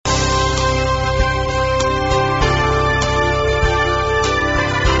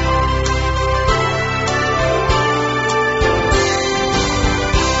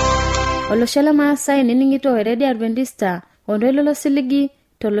tolosho Maasai nining'ito eredi Adventista ondolo siligi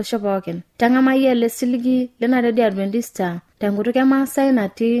tolosho pookin. Tang'amayian le siligi lena redi Adventista tenkutuk e Maasai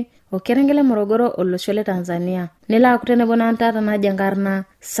natii Okerengele Morogoro olosho le Tanzania. Nila akutenebo nantata naji enkarna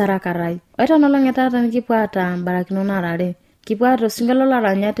Sara Karai. Oitanolong' etata nikipuo aata mbarakino narare. Kipuo aata osinkolio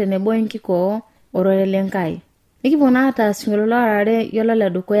loranya tenebo enkikoo orore lenkai. Nikipuo naa aata osinkolio lorare yiolo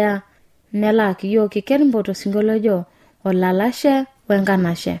ledukuya nelaaki yiok Kikerimboto osinkolio ojo Olalashe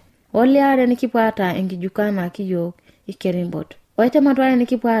wenkanashe. Oliare nikipuo aata enkijukana kiyiok Kikerimboto. Oitematuare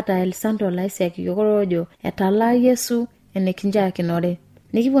nikipuo aata Elisanto Laisiak yiok ojo etalaa Yesu enekinjaakinore.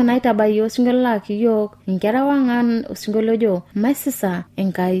 Nikipuo naa aitabaiki osinkolio laaki yiok inkera wang'an osinkolio ojo Maisisa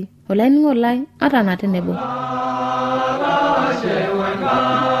Enkai. Olainining'oni lai atana tenebo.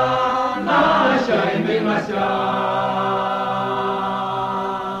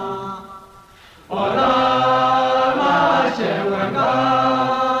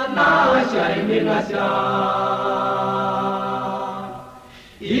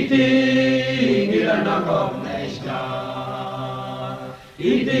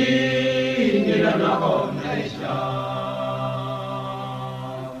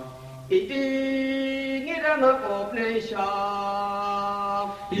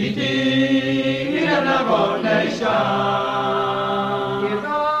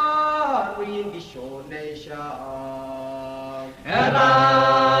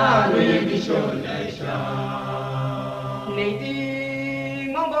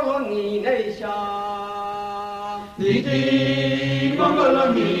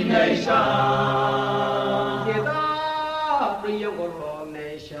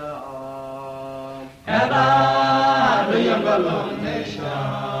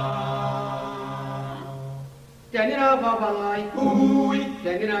 Janira babalai,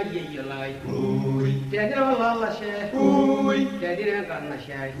 janira yeyalai, janira lalashe, janira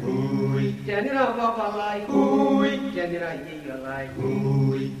kanashai, janira babalai, janira yeyalai,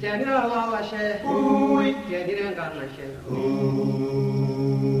 janira lalashe, janira kanashe.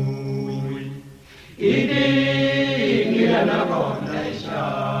 Idi ngira bonesha,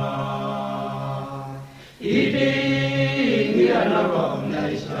 idi ngira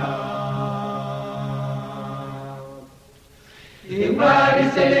bonesha. Imari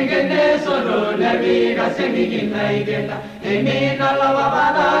selengene solo naviga semigina igenda emina lava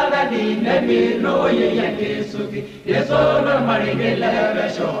banada di nemino yeyake suki desolo maringele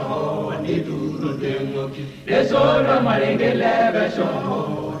besho ni duru demoki desolo maringele besho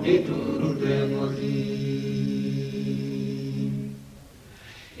ni duru demoki.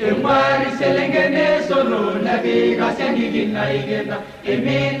 Imari selengene solo naviga semigina igenda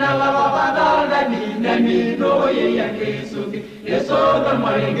emina lava banada di nemino yeyake suki Nesodor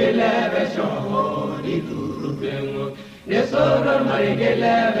maringele besho di duru tengo Nesodor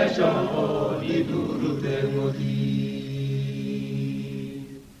maringele besho di duru tengo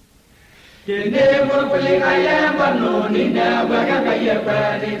Tene morpuli kaya bano nina baga kaya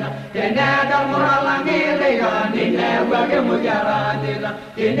padina Tene dal moralangi lega nina baga mujara nina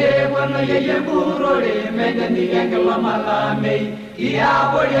Tene bono ye buro re medani engla malame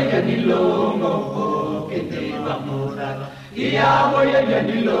Ia boya jadi longo kete bamurala Ia boya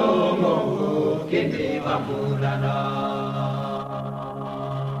jadi longo kete bamurala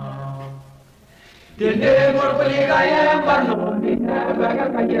Tene morpuli kaya bano nina baga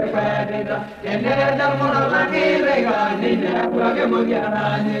kaya padina Tene dal moralangi lega nina baga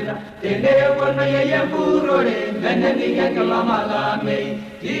mujara nina Tene bono ye buro re medani engla malame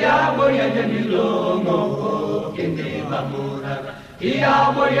Ia boya jadi longo kete bamurala Ia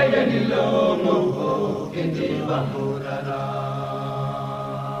boya jadi longo kente bamurana.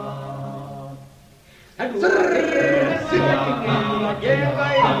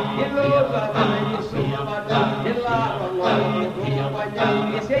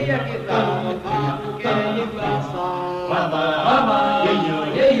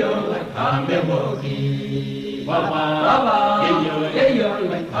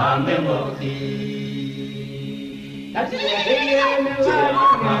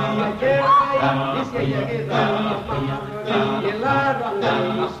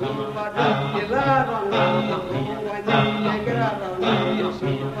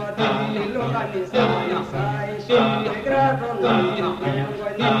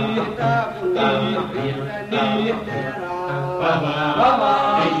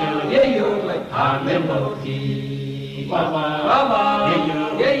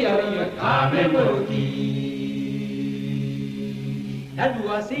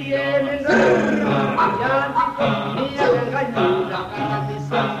 Adua siye menora ayanti niya ngayuda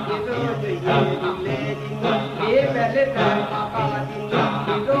kanisa ito ye leni e bele ta pakati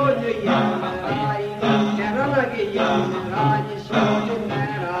ito ye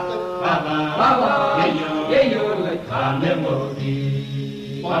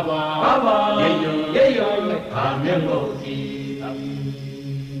baba yeyo amemoti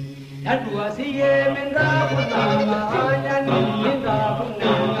adua siye minda kunanga anya ni minda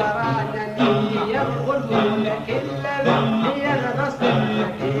kunanga anya ni ya wolu me kille ya rasa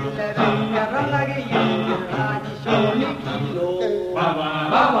kille ya ralagi ya shoni kilo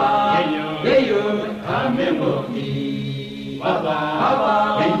baba yeyo amemoti baba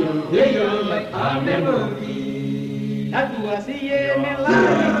yeyo amemoti adua siye minda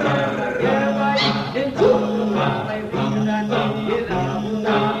ya vai dentro mai vida ni la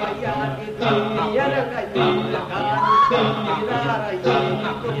una ya ya la calle la calle la rayo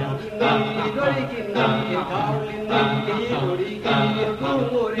ni dori kinna ke kaulin ni dori kinna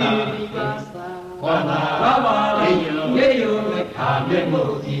kumori ni basa baba yeyo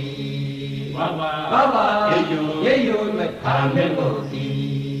amemoti baba yeyo amemoti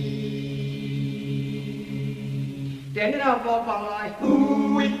Tenira papa lai,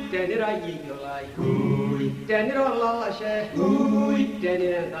 tenira yiyo lai, tenira lala she,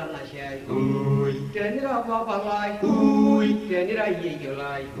 tenira nana she, tenira papa lai, tenira yiyo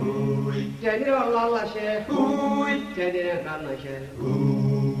lai, tenira lala she, tenira nana she.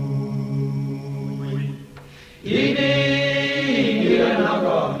 Idi nira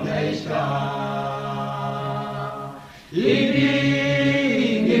nago neisha, idi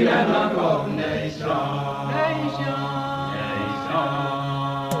nira nago neisha.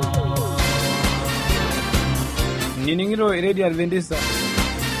 Niningiro Radio Adventista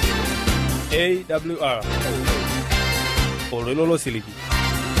AWR Olololo Siliki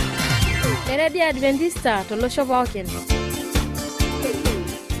Radio Adventista tolosho pookin.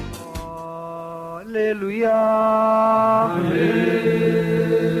 Hallelujah.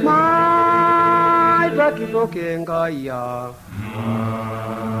 Amen. Mai bakitoke ngaya.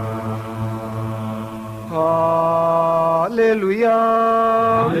 Hallelujah.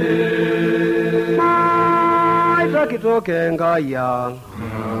 Amen. Mai bakitoke ngaya.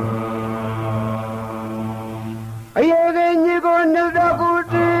 Ayege nyigo nilda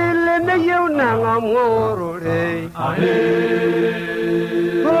kutile ne yuna ngamorore. Amen.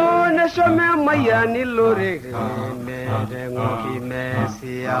 Ona shome maya ni lore ne dengo ki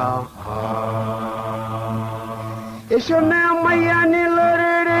mesia. Shome maya ni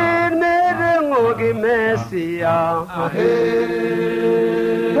lore ne dengo ki mesia.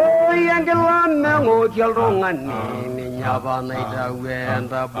 Boy angela mengo jalongani ni nyaba na ida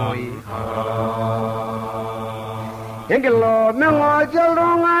wenda boy. Engelo mengo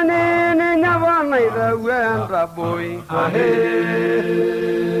jalongani ni nyaba na ida wenda boy.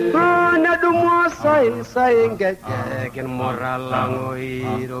 Ana dumo sai ngeke ken moralango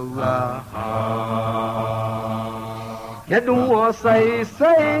irowa. Ya dumo sai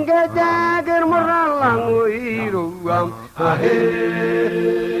ngeke ken moralango irowa.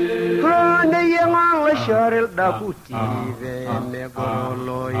 Ana yengal sharel daputi ve me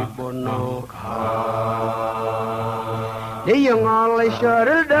goloi bono. Yengal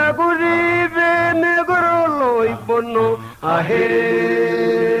sharel daputi ve me goloi bono.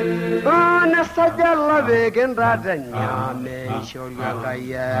 Ana sajalla vegen radanya me shorya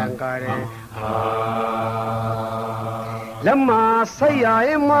kayangare. Lama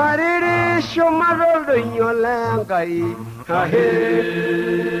saya marere shomarol nyolangai.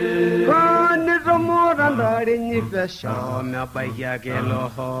 Ani romoran rari ni fesha me baya gelo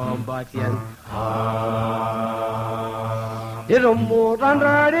hombatian. Romoran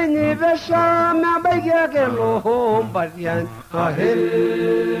rari ni fesha me baya gelo hombatian.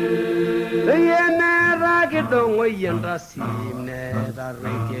 Yene ragi dongo yenda simne da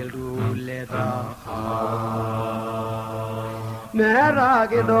regelu leda. Mera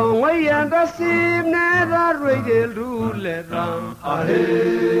ke dongo yenda simne da regelu leda.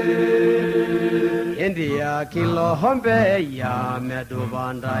 India kilo hombe ya me do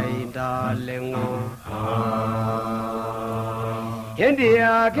bandai da lengo.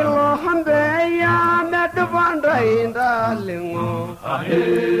 India kilo hombe ya me do bandai da lengo.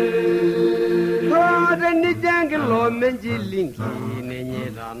 Ni janglo menjilingi nenye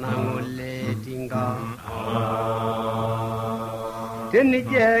dana ngole tinga. Ni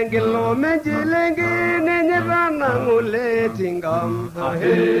janglo menjilingi nenye dana ngole tinga.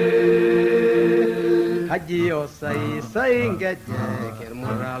 Haji osai ngete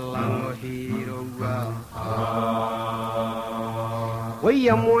kermuralango hirowa.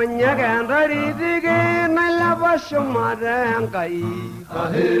 Oya monya gandari dige na lava shomarangai.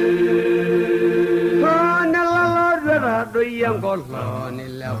 Ana la lora do yangolo ni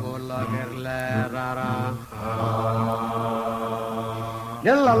la bola gerla rara.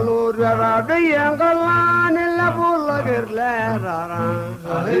 nella lura de yangala nella bulla gerlera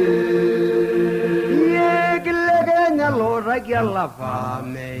ye gilege nella gella fa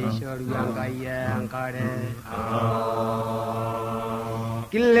me shoryanga yankare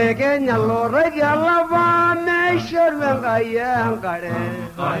gilege nella gella fa me shoryanga yankare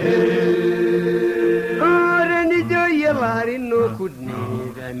are ni jo yelari no kudni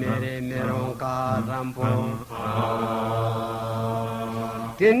de mere meronka rampo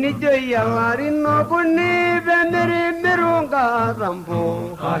teni jo yelari no kudni de mere meronka rampo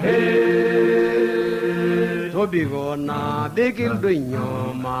tobigo na begil do nyo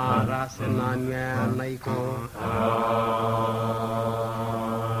marasna naiko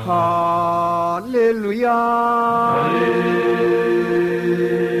hallelujah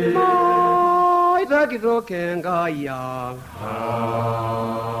Kito kengaya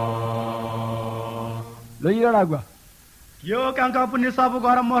lo yira agwa yo kanka puni sabu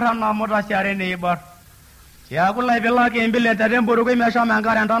gara moran na mota share ne bar ya kula bela ke imbele tare boru ko mesha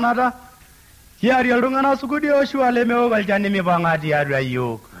mangara ndanada ya ri aldungana sugudi o shwale me o galjani me banga dia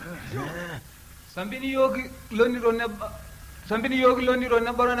ayo sambini yogi loni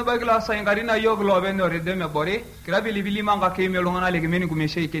ronne barone bagla sayngari na yogi lobe no redde me bore krabili bili manga ke me longana legi meni gume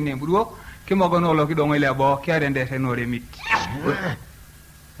sheke ne buro ke mo gono lo ki do ngile bo ke rende te no remit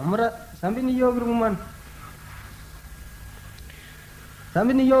amra sambini yogi ruman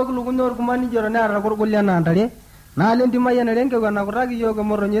sambini yogi lu gunor kumani joro na ra gor gulyana andare na lendi mayene renke gona ko ragi yogi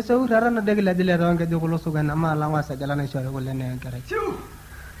moro nyeso rarana degla dile ronke de ko sugana ma la wasa galana shore gulyane kare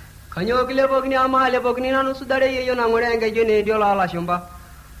kanyo kile bogni amale bogni nanu sudare yeyo na ngorenge jone diola la shumba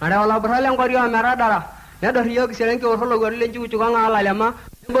ada wala brale ngori amara dara ya do yogi serenke o holo gor lenju chukanga ala lema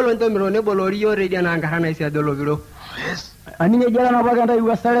bolon to miro ne bolori yo redia na ngara na isia dolo biro ani ne jara na baganda yu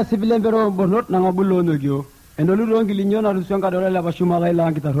wasare civil mbero bonot na ngabullo no gyo endolu rongi linyona rusonga dole la bashuma la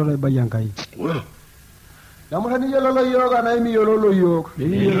ila ngita rore bayankai Namani yolo yoga na imi yolo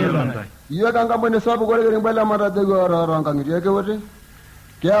yoga yo kanga mwene sabu gore gore mbala mara de gora ranga ngire ke wote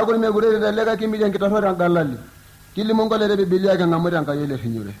kya gol me gure de lega kimi den kita rore ngalali kili mongole de bibilia ga ngamuri anga yele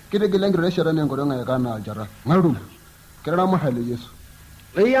hinyure kide gelengre shara me ngoro ngaya kana aljara ngalum kirana mahali yesu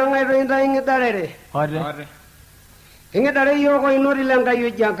yang ai renda inge darere ade inge dare yo ko inori langa yo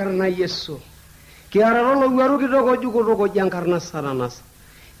jankarna yesu kiara rolo waru ki dogo jugo dogo jankarna saranas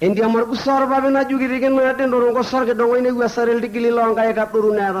endi amar busar babe na jugi regen na den do ko sarge do ine wasarel digili longa e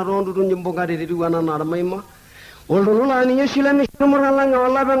kapduru na ra rondu dun jimbo ngade di wana na mayma oldo la ni yeshila ni shumura langa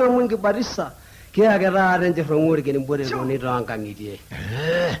wala ba ngamun ki barissa ke aga ra ren je ngori ke ni bore do ni ranga ngidie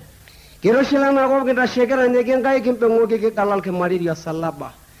kero shila na ko kita shekara ne gen kai kimpe ngoge ke kalal ke mari ya salaba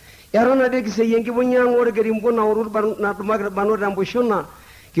yarona de ki se yengi bunya ngore ke rimbo na urur na tumagra banor rambo shona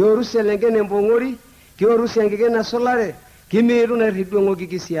ke oru selenge ne mbongori ke oru senge na solare kimeru na rido ngoge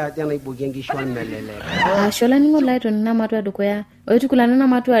ki sia jana ibu gengi shwan melele shola ningo laito na matu adukoya oitukulana na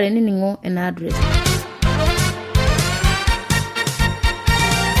matu are ni ningo en address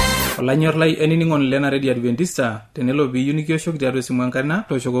olanyor lai eniningon lena ready adventista tenelo bi unikio shok diaro simwankana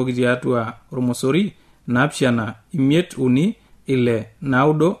to shoko giatua romosori napshana imiet uni ile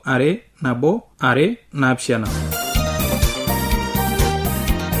naudo are nabo are napshana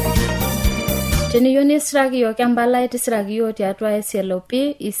Teniyoni sragio kambala iti sragio tiatua SLOP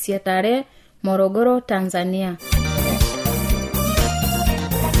isietare Morogoro Tanzania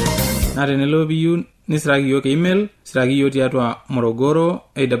na tenelo bi nisragio ke email sragio tiatua morogoro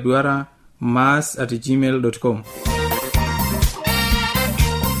awr@gmail.com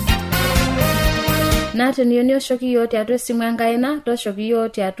na teniyoni oshoki yo tiatua simwangaina to shoki yo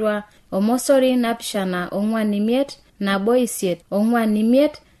tiatua omosori napshana ongwanimiet na boisiet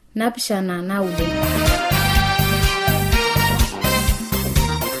ongwanimiet napshana naude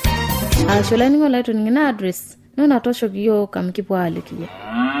asholani ngola to ngina address nona to shoki yo kamkipwa alikia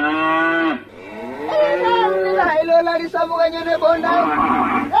ilo la risabu ganyene bonda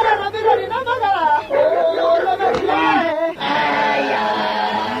era rabira rinamagala lo mekile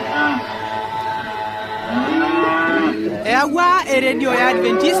ewa radio ya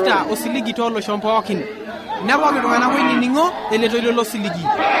Adventista osiligi tolo shompokin nebo kitungana kwini ningo eletoilo lo siligi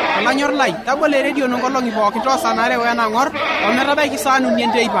olanyor lai tabole radio nongolongi pokin to sanare wena ngor ometabai kisanu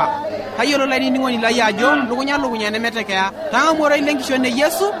nienteipa hayolo lai ningo ni lai ajo lukunya ne metekea tanga moro ilengisho ne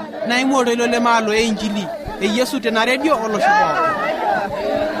Yesu na imoro ilo le malo e injili e Yesu tena radio olo shopo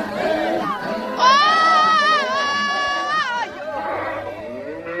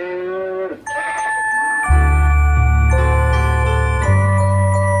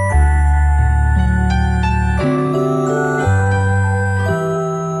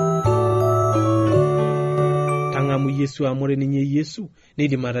Yesu Yesu amore ninye Yesu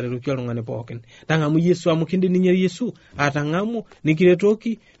nidim atareroki oltung'ani pookin. Tang'amu Yesu amu kindim ninye Yesu atang'amu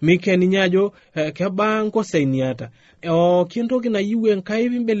nikiretoki mike ninye ajo kebaa nkosai niata. Kintoki nayieu Enkai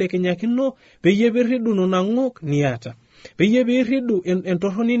pimbelekenyakino peyie pirridu nang'ok niata. Peyie pirridu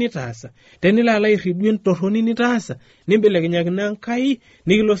entorroni nitaasa. Tenilo ala irridu entorroni nitaasa nimbelekenyakino Enkai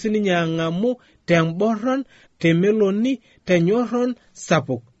nikilo sininye ang'amu temborron, temeloni, tenyorron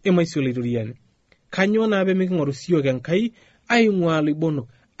sapuk emaisha oloitoriani. Kanyoo naa pemiking'oru siyiok Enkai aing'ua loibonok,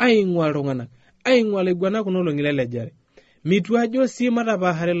 aing'ua iltung'anak, aing'ua laiguanak kunolong'i lelejare. Mitu ajo sii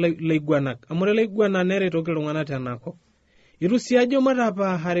matapaahare laiguanak amu ore laiguanak neretoki iltung'anak tenakop. Itu sii ajo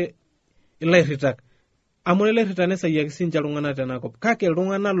matapaahare ilairritak amu ore ilairritak nesayiaki sinche iltung'anak tenakop. Kake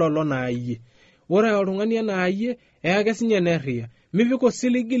iltung'anak lolo naayie. Ore oltung'ani enaayie eake sinye nerria. Mipik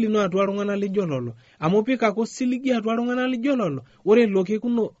osiligi lino atua iltung'anak lijo lolo amu pika osiligi atua iltung'anak lijo lolo. Ore ilo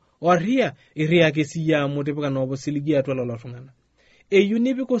kekuno orria irriake siyie amu tipika naa osiligi atua lolo tung'anak. Eyieu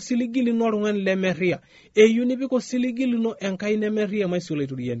nipik osiligi lino oltung'ani lemerria. Eyieu nipik osiligi lino Enkai nemerria maisha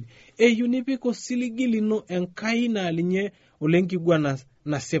oloitoriani. Eyieu nipik osiligi lino Enkai naa linye olenkiguana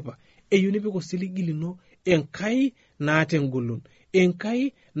nasipa. Eyieu nipik osiligi lino Enkai naata engolon.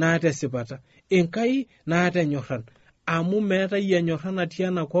 Enkai naata esipata. Enkai naata enyorran. Amu meetai enyorran natii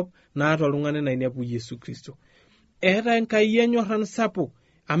enakop naata oltung'ani nainepu Yesu Kristo. Eeta Enkai enyorran sapuk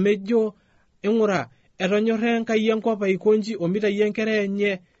amejo ing'ura etonyorra Enkai enkop aikonji omitayio enkera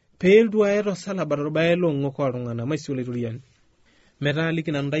enye peeltu ae tosalaba torbae loong'ok oltung'anak maisha oloitoriani.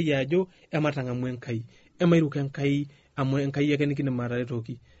 Metaaliki nanu ntae ajo ematang'amu Enkai, emairuko Enkai amu Enkai ake nikindim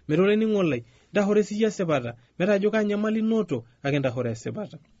ataretoki. Metole ning'olai ntahore siyie esipata metaa ajo kanyamali noto ake ntahore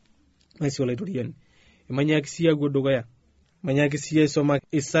esipata maisha oloitoriani. Imanyaki siyie apuo dukuya. Manyaki siyie aisoma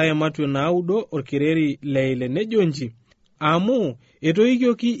Isaya 9 orkereri leile nejo nji. Amu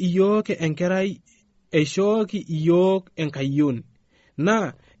etoikioki iyiok enkerai eishooki iyiok enkayioni.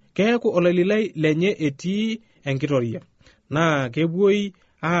 Na keeku olaililai lenye etii enkitoria. Na kepuoi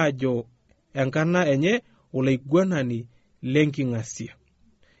aajo enkarna enye olaiguanani lenking'asia.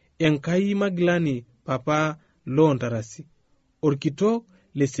 Enkai magilani papa loontarasi. Orkitok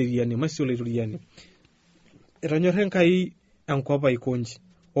leseriani maisha oloitoriani. Etonyorra Enkai enkop aikonji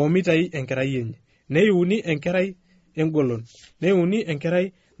omitai enkerai enye. Neiuni enkerai engolon. Neiuni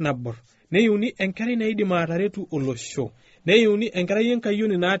enkerai nabor. Neiuni enkerai naidim ataretu olosho. Neiuni enkerai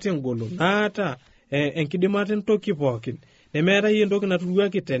enkayioni naata engolon. Naata enkidimata entoki pookin. Nemeetai entoki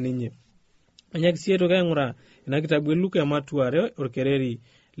naturuaki teninye. Anyaki sii aitoki aing'ura ina kitabu Luka 2 orkereri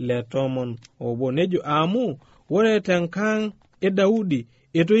le 11 nejo amu ore tenkang Daudi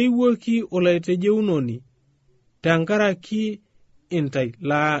etoiwuoki olaitejeunoni tenkaraki intai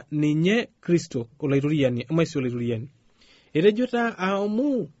laa ninye Kristo olaitoriani maisha olaitoriani. Etejo taa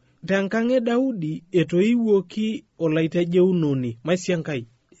amu tenkang Daudi etoiwuoki olaitejeunoni maisha Enkai.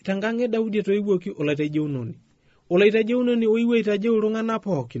 Tenkang Daudi etoiwuoki olaitejeunoni. Olaitejeunoni oiwuo aitadeu iltung'anak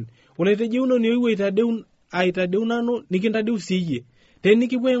pookin. Olaitejeunoni oiwuo aitadeu nanu nikintadeu siyie.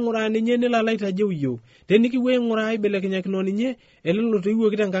 Tenikipuo aing'uraa ninye nelo aitadeu iyiok. Tenikipuo aing'uraa aibelekenyakino ninye elelo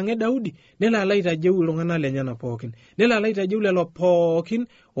toiwuoki tenkang Daudi nelo aitadeu iltung'anak lenyana pookin. Nelo aitadeu lelo pookin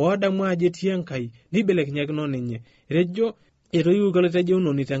oodamu ajo etii Enkai nibelekenyakino ninye. Etejo etoiwuoki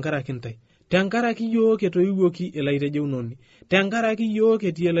olaitejeunoni tenkaraki ntai. Tenkaraki iyiok etoiwuoki ilaitejeunoni. Tenkaraki iyiok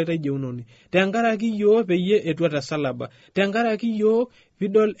etii ilaitejeunoni. Tenkaraki iyiok peyie etua tesalaba. Tenkaraki iyiok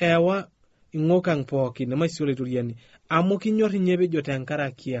pidol ewa ing'okang pookin maisha oloitoriani. Amu kinyor ninye pejo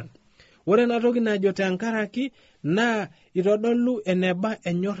tenkaraki ang. Ore ena toki najo tenkaraki naa itodolu eneba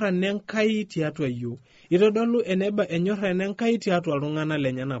enyorran Enkai tiatua iyiok. Itodolu eneba enyorran Enkai tiatua iltung'anak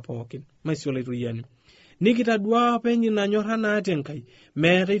lenyana pookin maisha oloitoriani. Nikitadua penye nanyorra naate Enkai.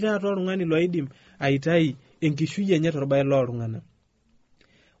 Meetai taata oltung'ani loidim aitai enkishui enye torbae loltung'anak.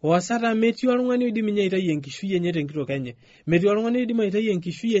 Wasata metii oltung'ani oidim ninye aitai enkishui enye tenkitok enye. Metii oltung'ani oidim aitai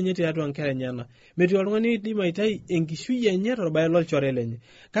enkishui enye tiatua nkera enyana. Metii oltung'ani oidim aitai enkishui enye torbae lolchore lenye.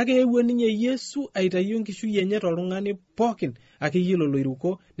 Kake eewuo ninye Yesu aitayu enkishui enye toltung'ani pookin akeyie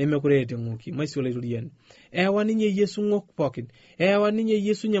loloiruko nemekure eteng'oki maisha oloitoriani. Eewa ninye Yesu ng'ok pookin. Eewa ninye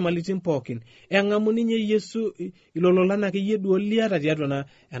Yesu nyamalitin pookin. Eng'amu ninye Yesu ilololan akeyie duo liata tiatua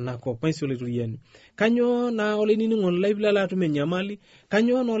enakop maisha oloitoriani. Kanyoo naa olainining'oni lai pilo atum enyamali?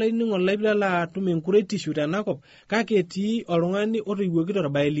 Kanyoo naa olainining'oni lai pilo atum enkuretishu tenakop? Kake etii oltung'ani otoiwuoki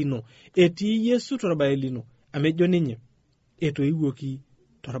torbae lino. Etii Yesu torbae lino. Amejo ninye etoiwuoki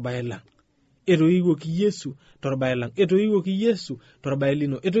torbae lang. Etoiwuoki Yesu torbae lang. Etoiwuoki Yesu torbae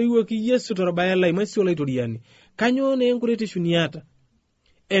lino. Etoiwuoki Yesu torbae lai maisha oloitoriani. Kanyoo naa enkuretishu niata?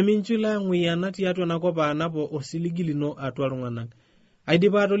 Eminchila ng'uiana tiatua enakop anapo osiligi lino atua iltung'anak.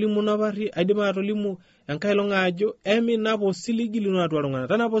 aidipa atolimu napari, aidipa atolimu enkai longa ajo emi napo siligi lino atua rungana,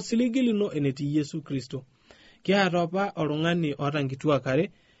 tanapo siligi lino eneti Yesu Kristo. Kiata apa oltung'ani oota nkituak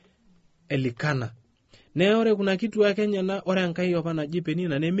are Elikana. Ne ore kuna kituak enyana ore enkai apa naji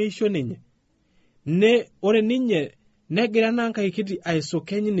Penina nemeisho ninye. Ne ore ninye negira nankai kiti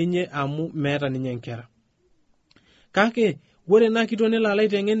aisokeny ninye amu meeta ninye nkera. Kake ore na kitone lalai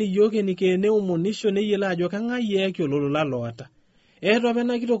tengeni yoke nikene umunisho neyela ajo kangai yake ololola loata. Eto apa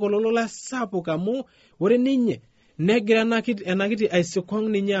na kitoko ololola sapuk amu ore ninye negira enakiti aisikong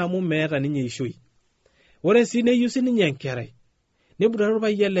ninye amu meeta ninye ishoi. Ore si neyusi ninye enkerai. Nebutaro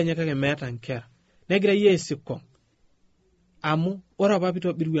payian lenye kake meeta nkera. Negira yeye aisikong. Amu ore apa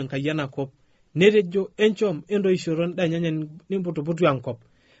pitobiru enkai enakop netejo enchom entoishoro ndanyanya nimputuputu enkop.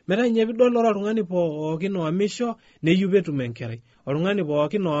 Meta nye bidol ora oltung'ani pookin oamisho neyiu petum enkerai. Oltung'ani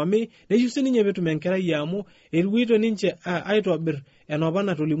pookin oami neyiu sininye petum enkerai amu eruito ninche aitobir enopa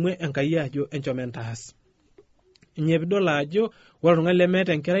natolimu enkai ajo enchom entaas. Nye bidol ajo ore oltung'ani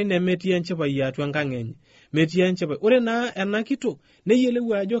lemeeta enkerai nemetii enchipai atua enkang' enye. Metii enchipai. Ore naa ena kitok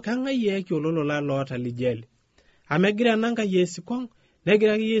neyiolou ajo kangai yake ololola loota lijeli. Amegira enankai esikong,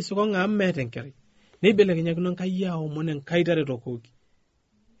 negira ake esikong amu meeta enkerai. Neibelekenyakino enkai aomon enkai taretokoki.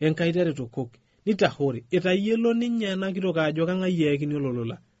 Enkai taretokoki. Nitahore. Itayiolo ninye ena kitok ajo kangai yake ni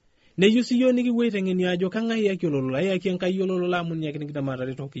ololola. Neyiu siyo nikipuo aiteng'eni ajo kangai yake ololola. Yaki enkai ololola amu ninye nikidim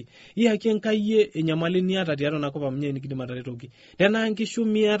ataretoki. Yaki enkai enyamali niata tiatua nakop amu ninye nikidim ataretoki. Tenaa nkishu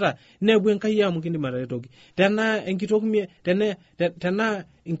miata neepu enkai amu kidim ataretoki. Tenaa enkitok tenaa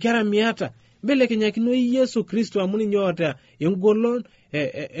nkera miata mbelekenyakino Yesu Kristo amu ninye oota engolon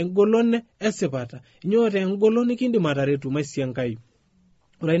esipata. Ninye oota engolon nikindim ataretu maisi enkai.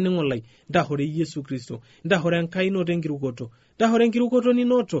 Ora inengolai ndahore Yesu Kristo, ndahore enkai noto enkirukoto. Ndahore enkirukoto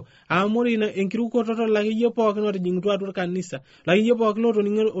ninoto amuri enkirukoto tolakeyie pookin otijing'tua atua kanisa, lakeyie pookin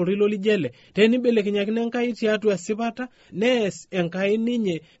otoning'o orilo lijele. Tenibelekenyakino enkai tiatua sipata, nees enkai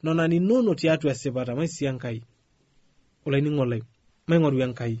ninye nona ninono tiatua sipata maisi enkai. Ora inengolai maing'oru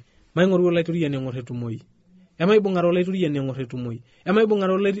enkai, maing'oru olaituriani eng'or etumoi. Emaibung'are olaituriani eng'or etumoi.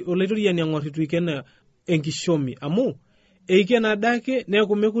 Emaibung'are olaituriani eng'or ituikena enkishomi amu eiken adake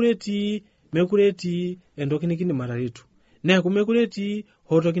neeku mekure etii entoki nikindim ataretu. Neeku mekure etii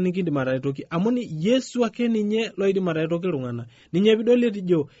hotoki nikindim ataretoki. Amu ni Yesu ake ninye loidim ataretoki iltung'ana. Ninye bidol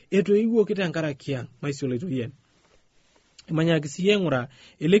etijo etoiwuoki tenkaraki ang' maisi olaituriani. Imanyaki siye ng'ura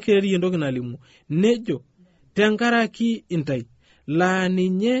elekereri entoki nalimu. Nejo tenkaraki intai laa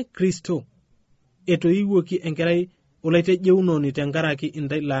ninye Kristo etoiwuoki enkerai olaitejeunoni tenkaraki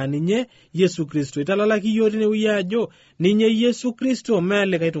intai laa ninye Yesu Kristo. Italalaki yo tinewueji ajo ninye Yesu Kristo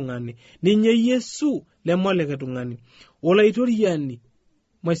meelekae tung'ani. Ninye Yesu lemolekae tung'ani. Olaitoriani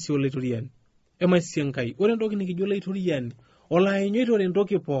maisi olaitoriani. Emaisi enkai. Ore entoki nikijo olaitoriani olainyoitore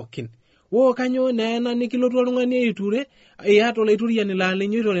entoki pookin. Wo kanyo neena nikilotu oltung'ani aiture iata olaitoriani laa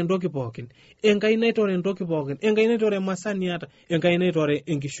linyoitore entoki pookin. Enkai naitore entoki pookin. Enkai naitore masaa niata. Enkai naitore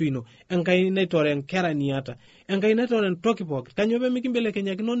enkishui ino. Enkai naitore enkera niata. Enkai naitore entoki pookin. Kanyo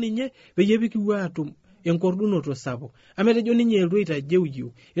pemikimbelekenyakino ninye peyie pikipuo atum enkordunoto sapuk. Ametejo ninye eltu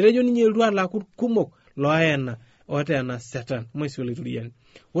aitajeujiu. Etejo ninye eltu alaku kumok loena oteena Satan maisi olaitoriani.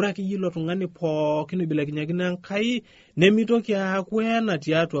 Ore akeyie ilo tung'ani pookin oibelekenyakino enkai nemitoki aaku ena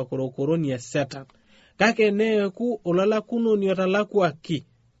tiatua korokoroni ya Satan. Kake neeku olalakunoni otalakuaki.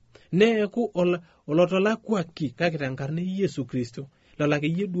 Neeku olotalakuaki kake tenkarne Yesu Kristo.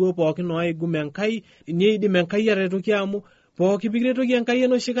 Lalakeyie duo pookin oaigume enkai niidim enkai aretoki amu pooki pikiretoki enkai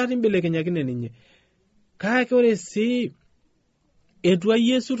enoshikata imbelekenyakine ninye. Kake ore si etua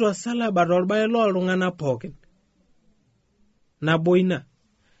Yesu tosalaba torbae loltung'ana pookin. Nabo ina.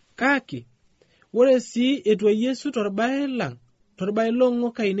 Kake ore si etua Yesu torbae lang, torbae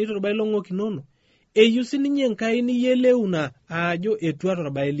longo kaini torbae longo kinono. Eyu sininye enkai niyeleuna ajo etua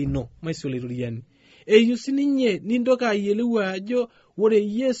torbae lino maisi olaitoriani. Eyu sininye nintoka ayieleu ajo ore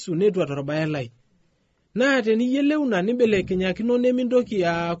Yesu netua torbae lai. Naa teniyeleuna nibelekenyakino nemintoki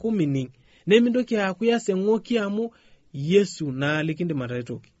aaku mining. Nemintoki aaku yaseng'oki amu Yesu naa likindim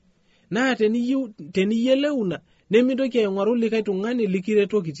ataretoki. Naa teniyeleuna nemintoki aing'oru likae tung'ani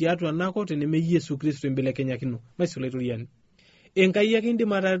likiretoki tiatua nako teneme Yesu Kristo imbelekenyakino maisi olaitoriani. Enkai ake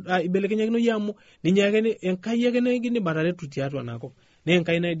indim ibelekenyakino amu ninye ake enkai ake nikindim ataretu tiatua nako. Ne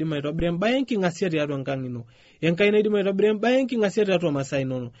enkai naidim aitobira embaye enking'asia tiatua enkang' ino. Enkai naidim aitobira embaye enking'asia tiatua masaa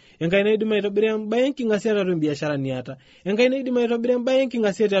inono. Enkai naidim aitobira embaye enking'asia tiatua biashara niata. Enkai naidim aitobira embaye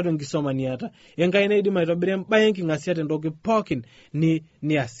enking'asia tiatua enkisoma niata. Enkai naidim aitobira embaye enking'asia tentoki pookin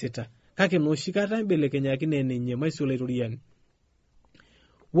niasita. Kake noshikata imbelekenyakine ninye maisi olaitoriani.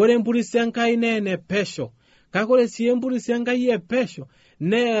 Ore empurisi enkai neene pesho. kakore si empurisi Enkai epesho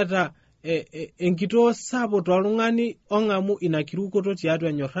neeta enkitoo sapuk toltung'ani ong'amu ina kirukoto tiatua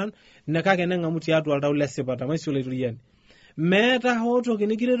enyorran nekake neng'amu tiatua oltau lesipata maisio laitoriani. Meeta hoo toki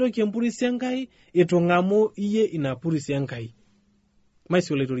nikiretoki empurisi Enkai itu ng'amu iyie ina purisi Enkai.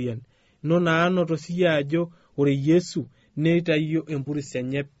 Maisio laitoriani. Nona anoto siye ajo ore Yesu neitayio empurisi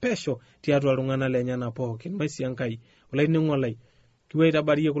enye pesho tiatua iltung'anak lenyana pookin. Maisio Enkai. Olainining'olai. Kipuo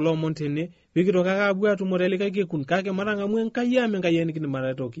aitabarie kulo omon tene pikitoki ake apuo atumore likae kekun kake matang'amu Enkai ame Enkai enikindim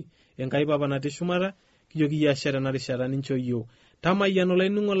aretoki. Enkai Papa natii shumata kijoki iyie ashe tena rishata nincho iyiok. Tamayian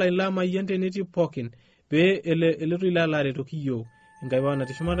olainining'olai lamayian tenetii pookin pee eletu ilo aretoki iyiok. Enkai Papa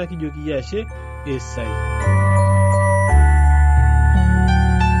natii shumata kijoki iyie ashe esai.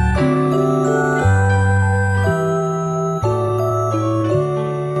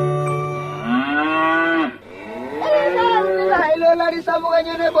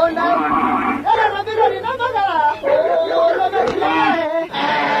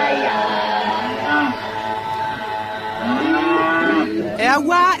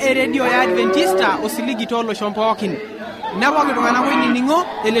 Eyaua eredio ya Adventista osiligi toloshon pookin. Nepoki iltung'anak oinining'o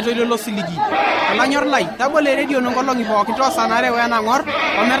eletoilo losiligi. Olanyor lai, tabolo eredio nonkolong'i pookin toosanare wenang'or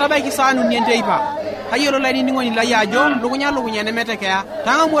ometabaiki saa 4 enteipa. Kayiolo lainining'oni lai ajo lukunya nemetekeya.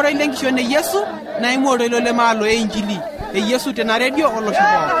 Tang'amu oroilo enkishon e Yesu naimu oroilo lemaalo e Injili. E Yesu tena redio olosho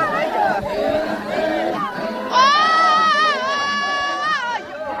pookin.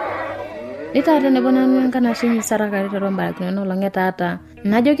 Nitaate nebonanu enkanashe saraka ritoro mbarakino olong'etaata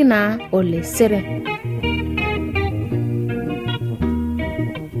najoki naa ole sere.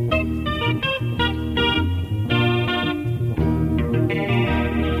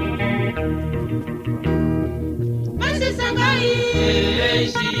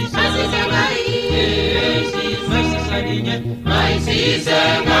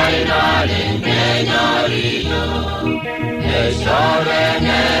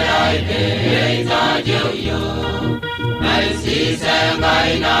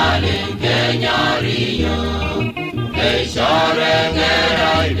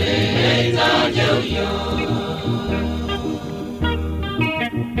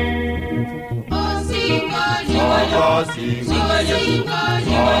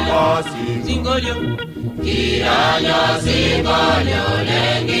 Singolio kiranya singolio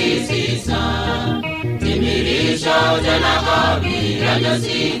lengisisa timirisho tena kabiranya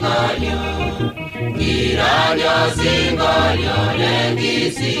singolio kiranya singolio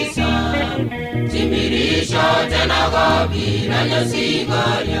lengisisa timirisho tena kabiranya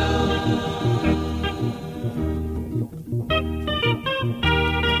singolio.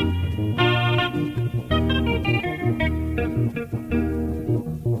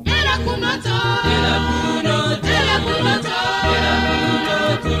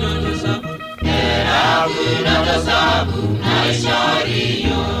 Sabu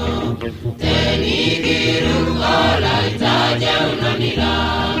naishariyo tenigiru ola itaja unanira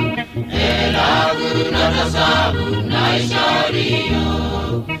elagu natasabu naishariyo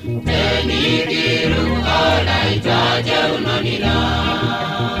tenigiru ola itaja unanira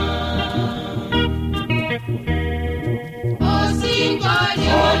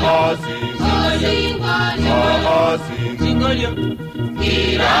Singolio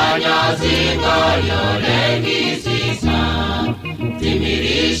kiranya singolio lengisisa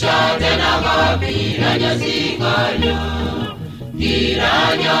timirisha tena kabiranya singolio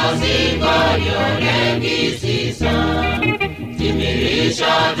kiranya singolio lengisisa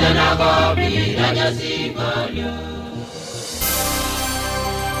timirisha tena kabiranya singolio.